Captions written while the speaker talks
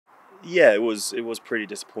Yeah, it was pretty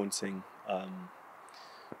disappointing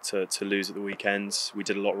to lose at the weekend. We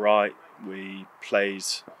did a lot right. We played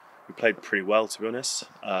pretty well, to be honest.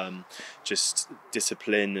 Just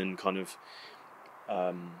discipline and kind of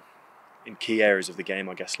um, in key areas of the game,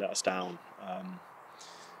 I guess, let us down.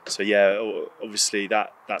 So yeah, obviously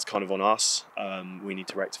that's kind of on us. We need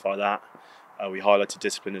to rectify that. We highlighted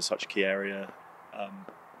discipline as such a key area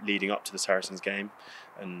leading up to the Saracens game,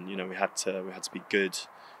 and we had to be good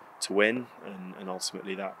to win, and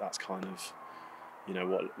ultimately that's kind of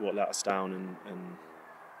what let us down,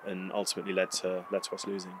 and ultimately led to us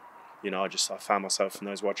losing. I found myself in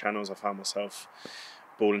those wide channels. I found myself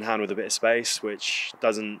ball in hand with a bit of space, which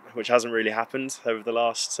hasn't really happened over the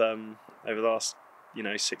last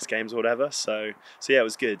 6 games or whatever. So yeah, it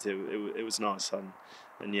was good. It was nice, and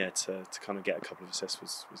yeah, to kind of get a couple of assists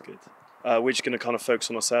was good. We're just going to kind of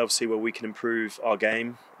focus on ourselves, see where we can improve our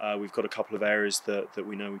game. We've got a couple of areas that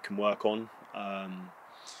we know we can work on,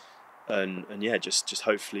 and yeah, just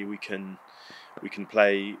hopefully we can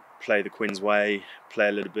play the Quins way, play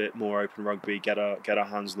a little bit more open rugby, get our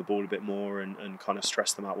hands on the ball a bit more, and kind of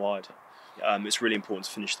stress them out wide. It's really important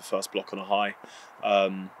to finish the first block on a high.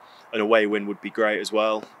 An away win would be great as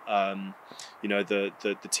well.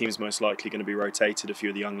 The team's most likely going to be rotated. A few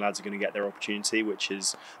of the young lads are going to get their opportunity, which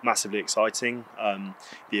is massively exciting.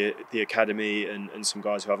 The academy and some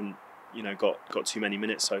guys who haven't got too many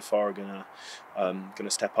minutes so far are going to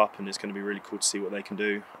step up, and it's going to be really cool to see what they can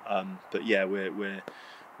do. But yeah,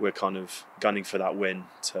 we're kind of gunning for that win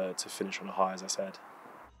to finish on a high, as I said.